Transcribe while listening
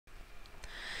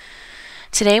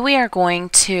Today we are going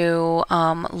to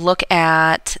look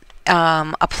at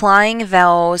applying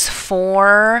those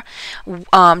four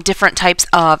different types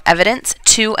of evidence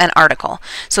to an article.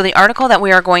 So the article that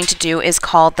we are going to do is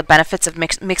called The Benefits of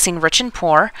Mixing Rich and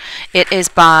Poor. It is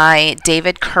by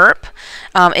David Kerp.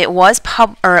 It was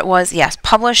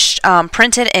published,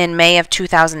 printed in May of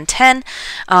 2010.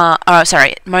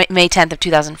 May 10th of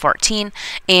 2014,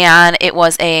 and it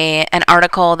was an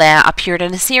article that appeared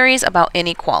in a series about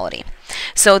inequality.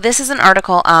 So this is an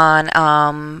article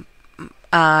on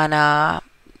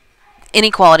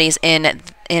inequalities in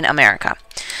America.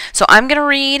 So I'm going to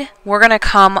read, we're going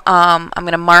to I'm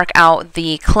going to mark out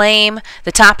the claim,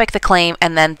 the topic, the claim,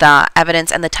 and then the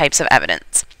evidence and the types of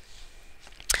evidence.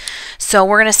 So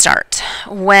we're going to start.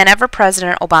 Whenever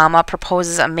President Obama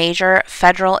proposes a major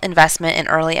federal investment in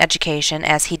early education,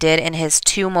 as he did in his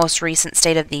two most recent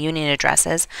State of the Union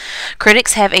addresses,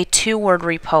 critics have a two-word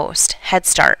repost: Head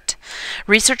Start.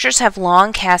 Researchers have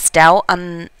long cast doubt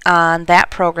on that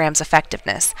program's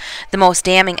effectiveness. The most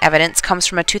damning evidence comes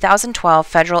from a 2012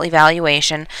 federal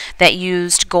evaluation that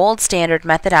used gold standard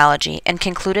methodology and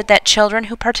concluded that children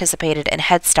who participated in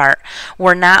Head Start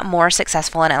were not more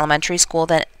successful in elementary school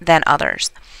than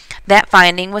others. That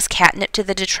finding was catnip to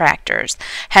the detractors.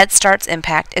 Head Start's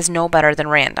impact is no better than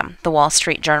random, the Wall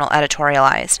Street Journal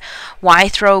editorialized. Why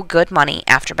throw good money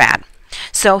after bad?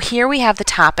 So here we have the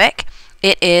topic.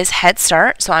 It is Head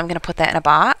Start, so I'm going to put that in a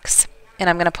box, and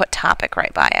I'm going to put topic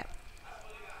right by it.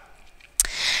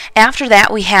 After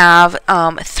that, we have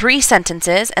three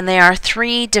sentences, and they are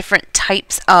three different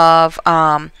types of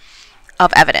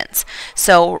evidence.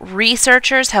 So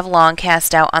researchers have long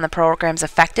cast doubt on the program's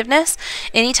effectiveness.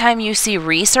 Anytime you see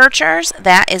researchers,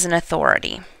 that is an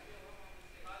authority.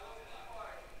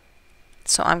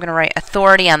 So I'm going to write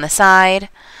authority on the side.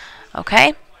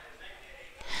 Okay.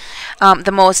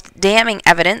 The most damning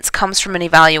evidence comes from an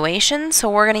evaluation, so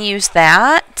we're going to use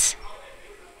that.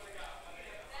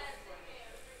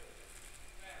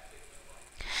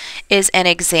 Is an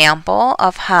example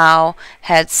of how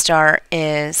Head Start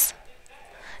is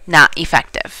not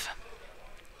effective.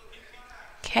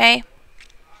 Okay.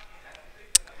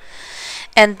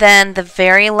 And then the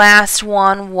very last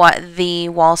one, what the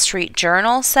Wall Street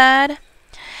Journal said,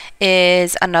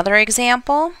 is another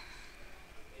example.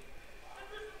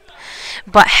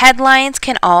 But headlines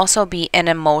can also be an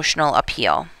emotional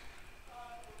appeal.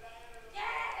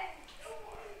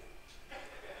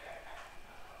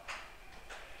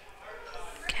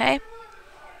 Okay.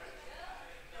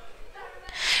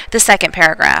 The second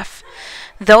paragraph.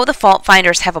 Though the fault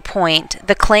finders have a point,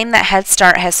 the claim that Head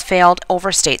Start has failed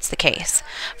overstates the case.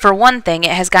 For one thing,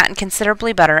 it has gotten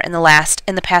considerably better in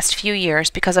the past few years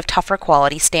because of tougher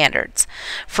quality standards.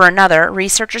 For another,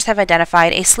 researchers have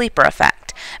identified a sleeper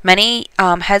effect. Many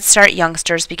Head Start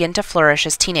youngsters begin to flourish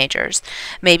as teenagers,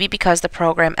 maybe because the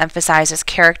program emphasizes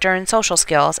character and social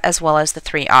skills as well as the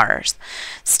 3 R's.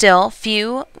 Still,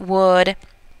 few would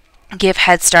give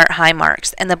Head Start high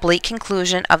marks, and the bleak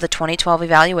conclusion of the 2012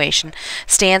 evaluation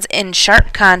stands in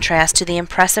sharp contrast to the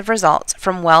impressive results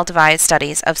from well-devised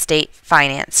studies of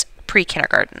state-financed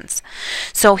pre-kindergartens.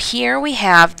 So here we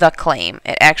have the claim.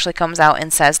 It actually comes out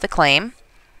and says the claim.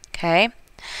 Okay.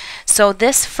 So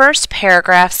this first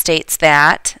paragraph states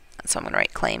that, so I'm going to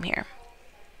write claim here.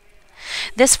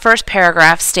 This first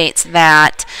paragraph states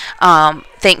that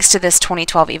thanks to this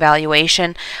 2012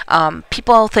 evaluation,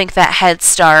 people think that Head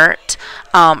Start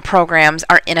programs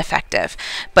are ineffective.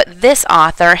 But this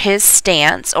author, his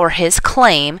stance or his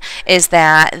claim is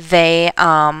that they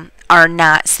are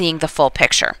not seeing the full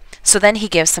picture. So then he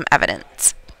gives some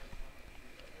evidence.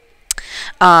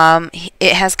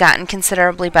 It has gotten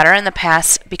considerably better in the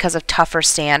past because of tougher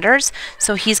standards.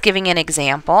 So he's giving an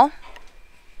example.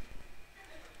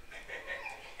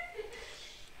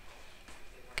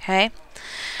 Okay.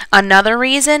 Another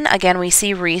reason, again, we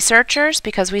see researchers,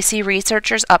 because we see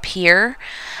researchers up here.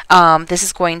 This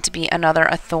is going to be another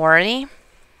authority.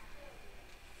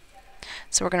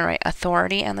 So we're going to write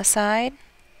authority on the side.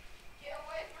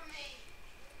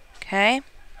 Okay.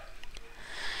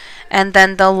 And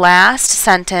then the last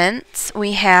sentence,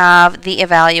 we have the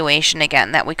evaluation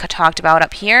again that we talked about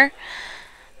up here.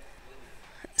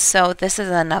 So this is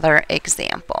another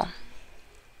example.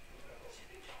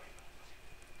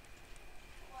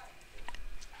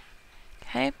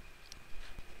 Okay.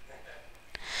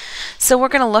 So we're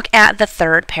going to look at the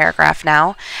third paragraph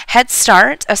now. Head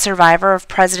Start, a survivor of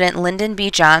President Lyndon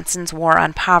B. Johnson's war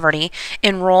on poverty,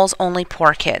 enrolls only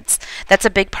poor kids. That's a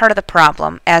big part of the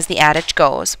problem. As the adage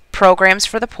goes, programs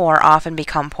for the poor often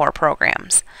become poor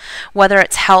programs. Whether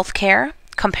it's health care,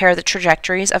 compare the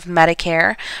trajectories of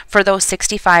Medicare for those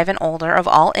 65 and older of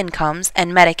all incomes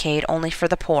and Medicaid only for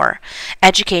the poor.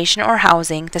 Education or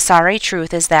housing, the sorry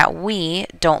truth is that we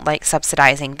don't like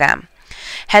subsidizing them.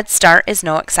 Head Start is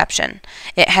no exception.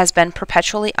 It has been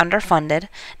perpetually underfunded,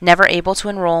 never able to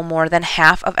enroll more than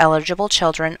half of eligible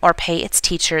children or pay its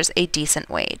teachers a decent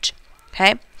wage.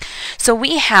 Okay, so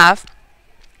we have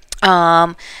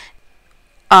an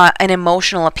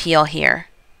emotional appeal here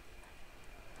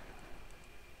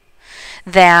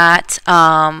that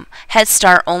Head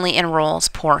Start only enrolls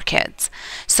poor kids.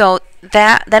 So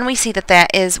then we see that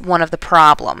that is one of the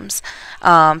problems,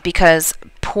 because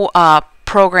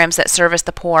programs that service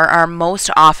the poor are most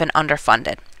often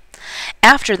underfunded.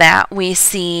 After that, we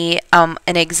see an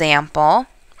example,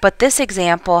 but this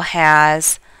example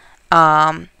has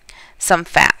some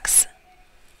facts.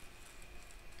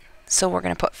 So we're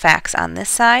going to put facts on this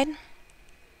side.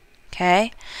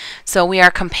 Okay, so we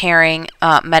are comparing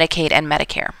Medicaid and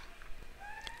Medicare.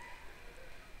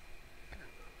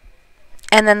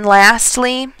 And then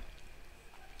lastly,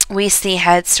 we see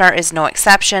Head Start is no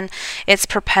exception. It's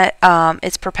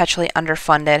perpetually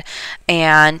underfunded,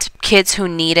 and kids who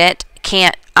need it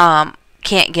can't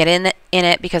get in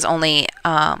it because only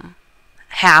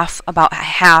about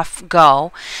half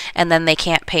go, and then they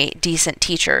can't pay decent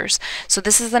teachers. So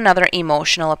this is another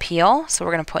emotional appeal. So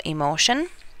we're going to put emotion.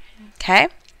 Okay.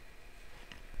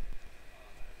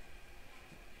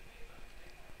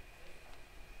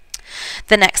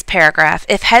 The next paragraph.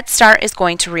 If Head Start is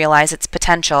going to realize its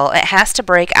potential, it has to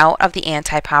break out of the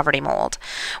anti-poverty mold.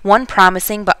 One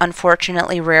promising but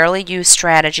unfortunately rarely used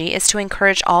strategy is to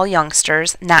encourage all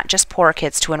youngsters, not just poor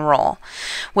kids, to enroll.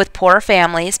 With poor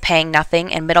families paying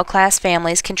nothing and middle-class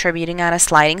families contributing on a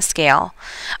sliding scale.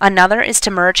 Another is to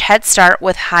merge Head Start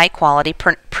with high-quality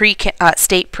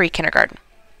state pre-kindergarten.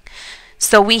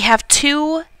 So we have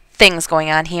two things going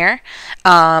on here,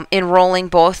 enrolling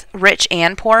both rich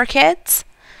and poor kids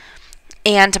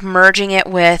and merging it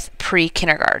with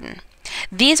pre-kindergarten.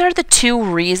 These are the two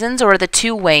reasons or the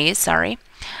two ways,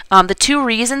 the two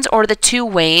reasons or the two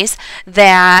ways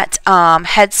that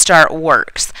Head Start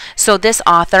works. So this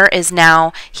author is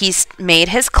now, he's made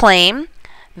his claim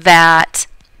that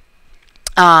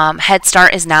Head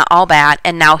Start is not all bad,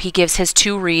 and now he gives his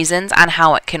two reasons on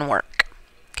how it can work.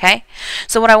 Okay,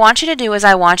 so what I want you to do is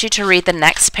I want you to read the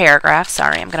next paragraph.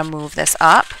 Sorry, I'm going to move this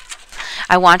up.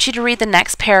 I want you to read the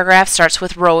next paragraph, starts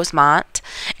with Rosemont,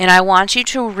 and I want you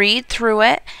to read through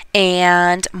it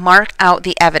and mark out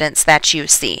the evidence that you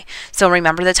see. So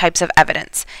remember the types of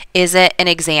evidence. Is it an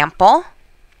example?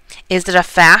 Is it a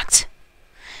fact?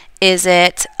 Is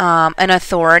it an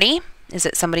authority? Is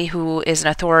it somebody who is an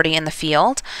authority in the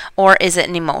field? Or is it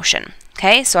an emotion?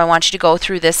 Okay, so I want you to go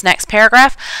through this next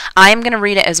paragraph. I'm going to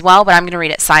read it as well, but I'm going to read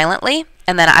it silently,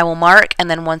 and then I will mark, and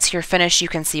then once you're finished, you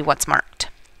can see what's marked.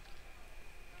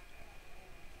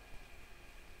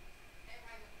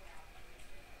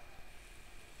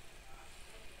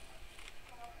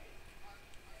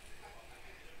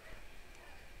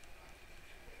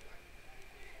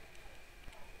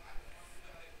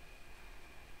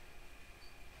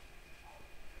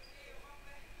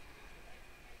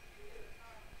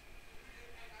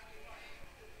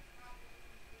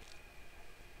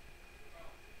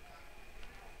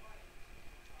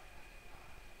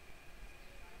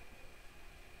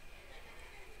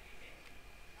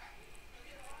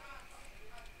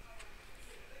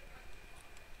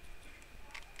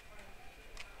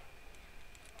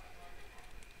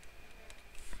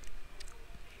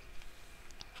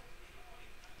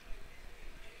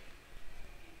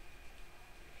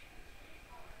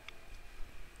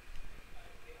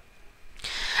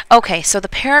 Okay, so the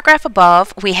paragraph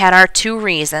above, we had our two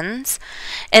reasons.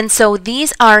 And so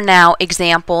these are now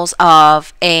examples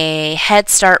of a Head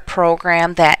Start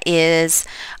program that is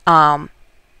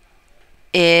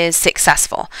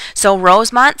successful. So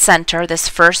Rosemont Center, this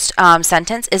first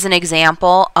sentence, is an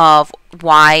example of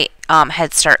why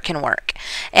Head Start can work.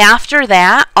 After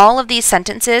that, all of these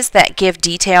sentences that give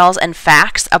details and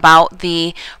facts about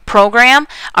the program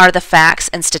are the facts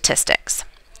and statistics.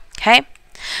 Okay?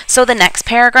 So the next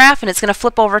paragraph, and it's going to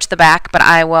flip over to the back, but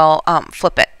I will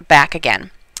flip it back again.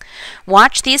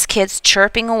 Watch these kids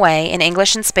chirping away in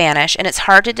English and Spanish, and it's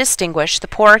hard to distinguish the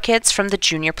poor kids from the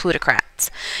junior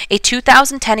plutocrats. A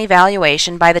 2010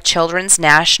 evaluation by the Children's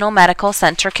National Medical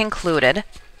Center concluded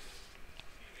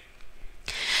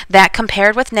that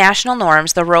compared with national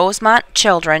norms, the Rosemont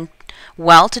children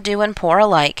well-to-do and poor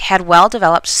alike, had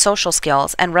well-developed social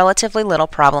skills and relatively little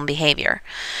problem behavior.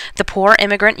 The poor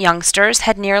immigrant youngsters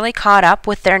had nearly caught up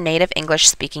with their native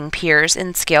English-speaking peers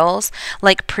in skills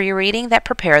like pre-reading that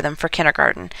prepare them for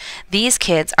kindergarten. These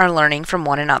kids are learning from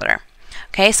one another.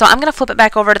 Okay, so I'm going to flip it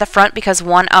back over to the front because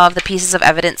one of the pieces of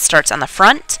evidence starts on the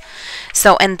front.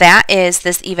 So, and that is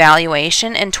this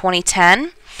evaluation in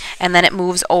 2010, and then it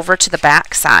moves over to the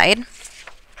back side.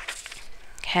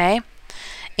 Okay,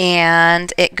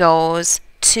 and it goes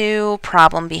to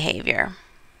problem behavior.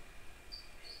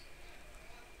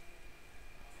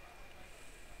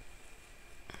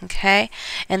 Okay,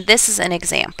 and this is an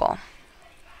example.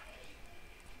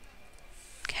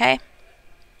 Okay.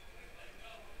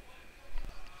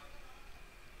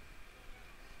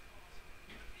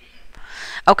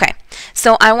 Okay,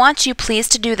 so I want you please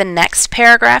to do the next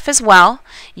paragraph as well.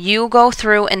 You go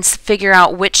through and figure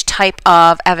out which type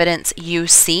of evidence you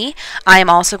see. I am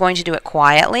also going to do it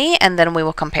quietly, and then we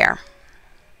will compare.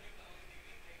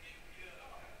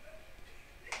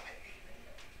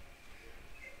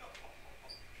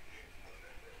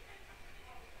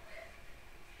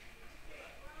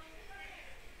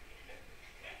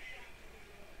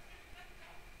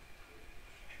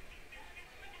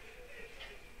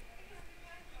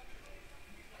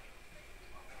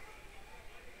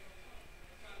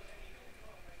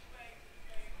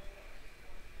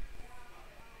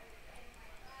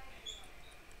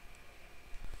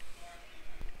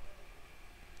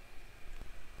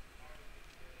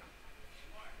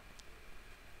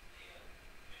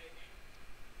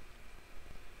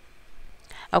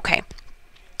 Okay,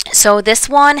 so this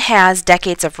one has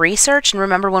decades of research, and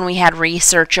remember when we had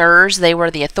researchers, they were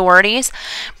the authorities,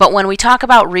 but when we talk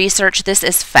about research, this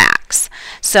is facts.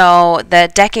 So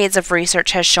the decades of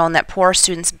research has shown that poor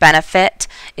students benefit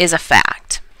is a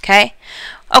fact. Okay?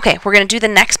 Okay, we're going to do the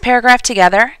next paragraph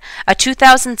together. A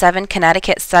 2007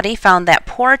 Connecticut study found that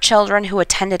poor children who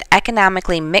attended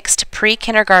economically mixed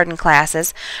pre-kindergarten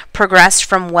classes progressed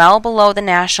from well below the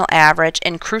national average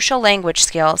in crucial language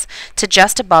skills to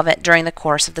just above it during the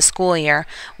course of the school year,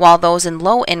 while those in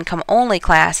low-income only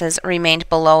classes remained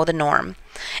below the norm.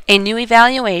 A new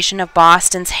evaluation of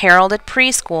Boston's heralded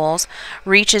preschools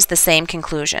reaches the same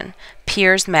conclusion.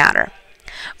 Peers matter.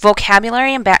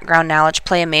 Vocabulary and background knowledge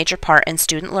play a major part in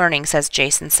student learning, says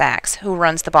Jason Sachs, who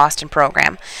runs the Boston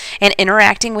program, and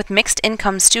interacting with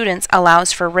mixed-income students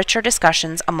allows for richer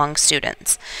discussions among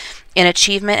students. In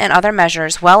achievement and other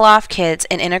measures, well-off kids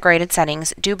in integrated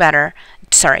settings do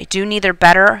neither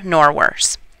better nor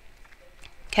worse.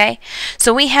 Okay,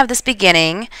 so we have this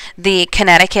beginning, the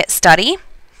Connecticut study.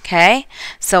 Okay,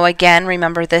 so again,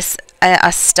 remember this,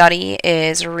 a study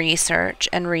is research,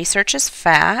 and research is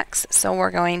facts, so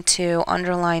we're going to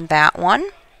underline that one.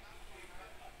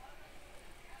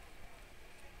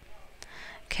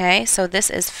 Okay, so this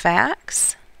is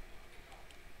facts.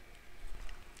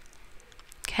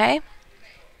 Okay,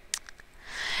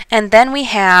 and then we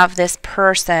have this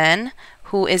person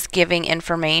who is giving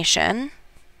information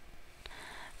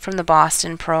from the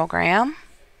Boston program,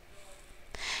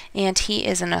 and he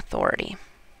is an authority.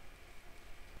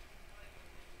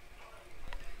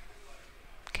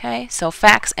 Okay, so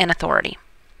facts and authority.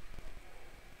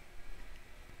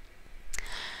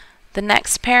 The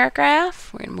next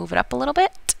paragraph, we're going to move it up a little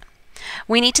bit.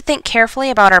 We need to think carefully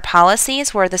about our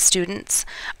policies where the students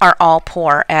are all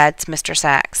poor, adds Mr.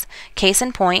 Sachs. Case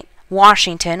in point,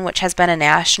 Washington, which has been a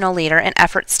national leader in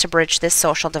efforts to bridge this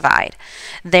social divide.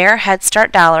 Their Head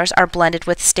Start dollars are blended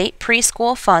with state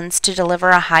preschool funds to deliver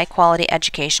a high-quality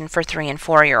education for 3- and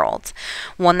 4-year-olds,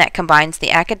 one that combines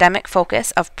the academic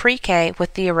focus of pre-K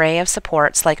with the array of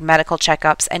supports like medical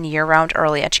checkups and year-round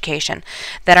early education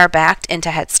that are backed into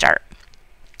Head Start.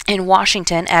 In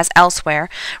Washington, as elsewhere,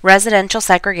 residential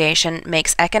segregation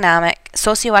makes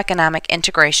socioeconomic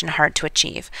integration hard to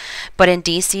achieve. But in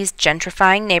DC's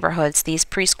gentrifying neighborhoods, these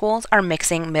preschools are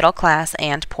mixing middle class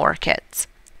and poor kids.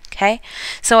 Okay,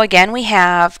 so again, we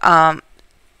have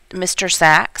Mr.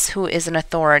 Sachs, who is an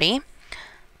authority.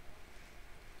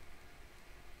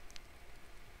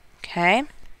 Okay,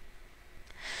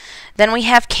 then we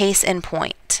have case in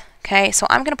point. Okay, so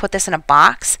I'm going to put this in a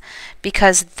box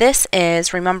because this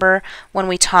is, remember when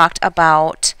we talked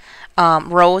about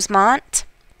Rosemont,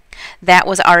 that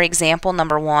was our example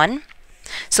number 1.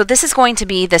 So this is going to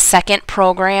be the second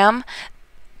program,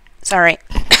 the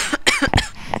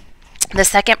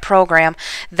second program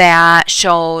that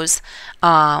shows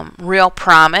real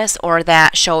promise, or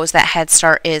that shows that Head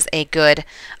Start is a good,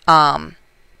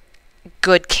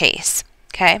 good case.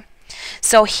 Okay,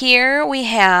 so here we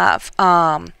have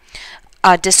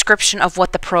a description of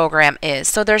what the program is.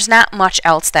 So there's not much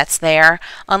else that's there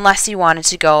unless you wanted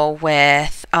to go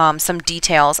with some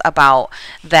details about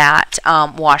that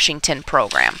Washington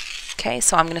program. Okay,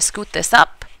 so I'm going to scoot this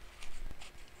up.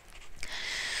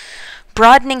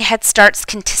 Broadening Head Start's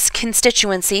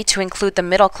constituency to include the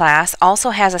middle class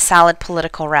also has a solid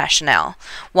political rationale.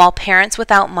 While parents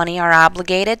without money are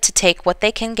obligated to take what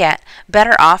they can get,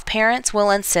 better off parents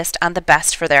will insist on the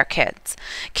best for their kids.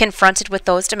 Confronted with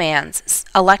those demands,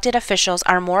 elected officials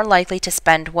are more likely to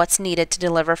spend what's needed to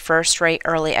deliver first-rate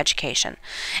early education.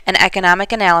 An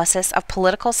economic analysis of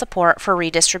political support for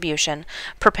redistribution,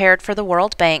 prepared for the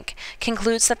World Bank,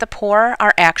 concludes that the poor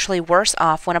are actually worse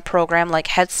off when a program like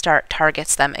Head Start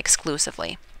targets them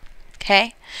exclusively.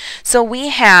 Okay, so we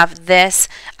have this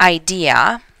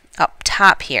idea up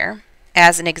top here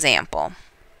as an example.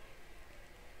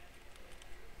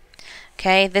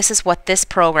 Okay, this is what this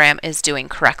program is doing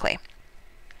correctly.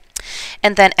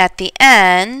 And then at the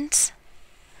end,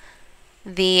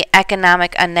 the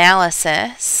economic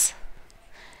analysis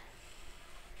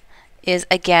is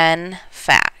again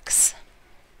facts.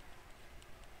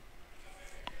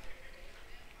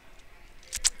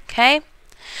 Okay?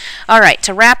 All right,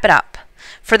 to wrap it up.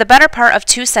 For the better part of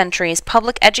 2 centuries,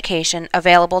 public education,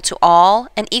 available to all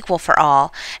and equal for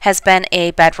all, has been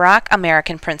a bedrock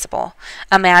American principle.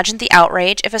 Imagine the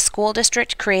outrage if a school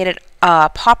district created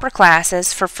pauper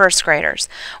classes for first graders.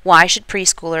 Why should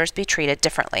preschoolers be treated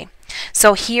differently?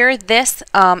 So here, this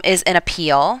is an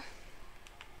appeal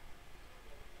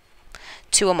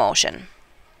to emotion.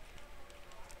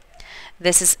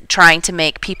 This is trying to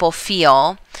make people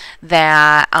feel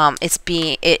that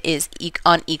it is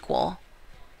unequal.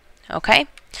 Okay?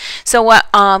 So what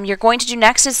you're going to do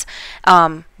next is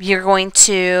you're going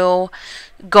to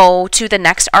go to the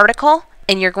next article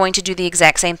and you're going to do the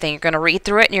exact same thing. You're going to read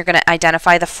through it and you're going to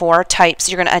identify the 4 types.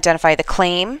 You're going to identify the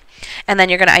claim, and then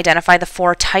you're going to identify the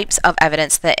 4 types of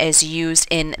evidence that is used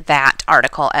in that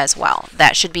article as well.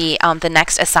 That should be the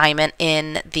next assignment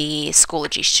in the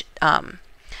Schoology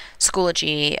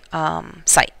Schoology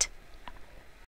site.